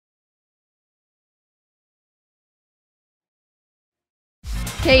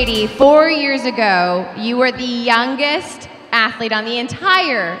Katie, 4 years ago, you were the youngest athlete on the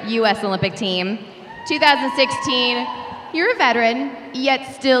entire U.S. Olympic team. 2016, you're a veteran,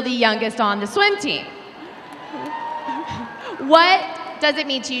 yet still the youngest on the swim team. What does it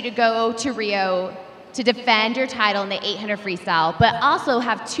mean to you to go to Rio to defend your title in the 800 freestyle, but also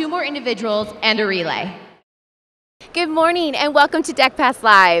have 2 more individuals and a relay? Good morning and welcome to Deck Pass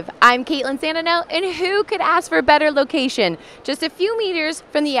Live. I'm Kaitlin Sandeno, and who could ask for a better location? Just a few meters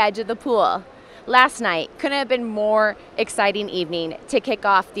from the edge of the pool. Last night couldn't have been more exciting evening to kick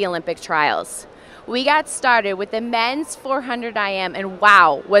off the Olympic trials. We got started with the men's 400 IM, and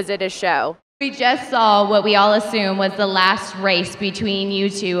wow, was it a show. We just saw what we all assume was the last race between you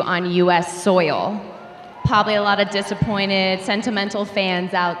two on U.S. soil. Probably a lot of disappointed, sentimental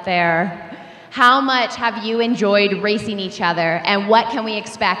fans out there. How much have you enjoyed racing each other, and what can we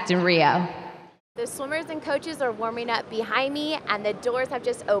expect in Rio? The swimmers and coaches are warming up behind me, and the doors have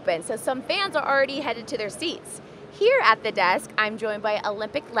just opened, so some fans are already headed to their seats. Here at the desk, I'm joined by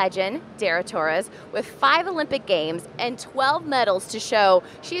Olympic legend Dara Torres with 5 Olympic Games and 12 medals to show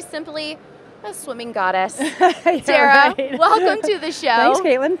she's simply a swimming goddess. Dara, right. Welcome to the show. Thanks,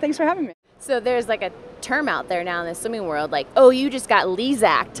 Kaitlin. Thanks for having me. So there's like a term out there now in the swimming world, like, oh, you just got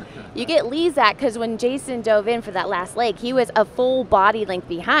Leezacked. You get Leezacked because when Jason dove in for that last leg, he was a full body length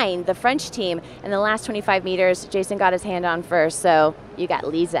behind the French team. And the last 25 meters, Jason got his hand on first, so you got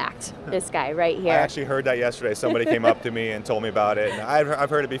Leezacked, this guy right here. I actually heard that yesterday. Somebody came up to me and told me about it. And I've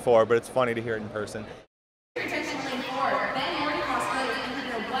heard it before, but it's funny to hear it in person.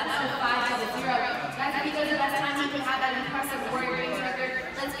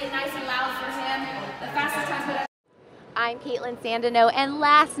 I'm Kaitlin Sandeno, and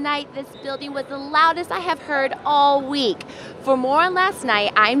last night this building was the loudest I have heard all week. For more on last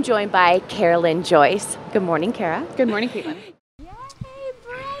night, I'm joined by Carolyn Joyce. Good morning, Kara. Good morning, Kaitlin. Yay,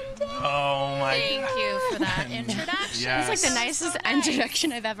 Brendan! Oh my Thank you for that introduction. Yes. It's like the nicest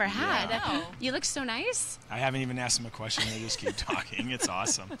introduction I've ever had. Yeah. You look so nice. I haven't even asked them a question. They just keep talking. It's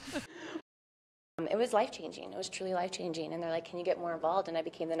awesome. It was life-changing. It was truly life-changing. And they're like, can you get more involved? And I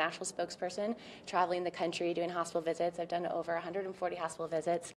became the national spokesperson, traveling the country, doing hospital visits. I've done over 140 hospital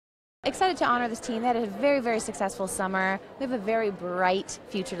visits. Excited to honor this team. They had a very, very successful summer. We have a very bright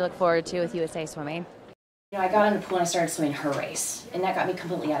future to look forward to with USA Swimming. You know, I got in the pool and I started swimming her race, and that got me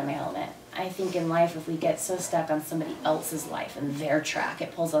completely out of my element. I think in life, if we get so stuck on somebody else's life and their track,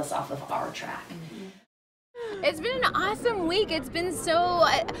 it pulls us off of our track. It's been an awesome week. It's been so,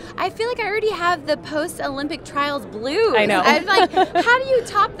 I feel like I already have the post-Olympic trials blues. I know. I'm like, how do you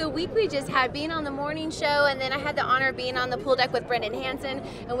top the week we just had, being on the morning show, and then I had the honor of being on the pool deck with Brendan Hansen,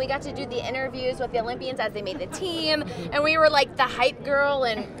 and we got to do the interviews with the Olympians as they made the team, and we were like the hype girl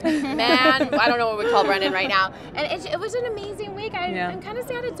and man, I don't know what we call Brendan right now. And it was an amazing week. I'm kind of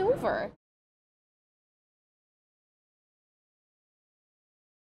sad it's over.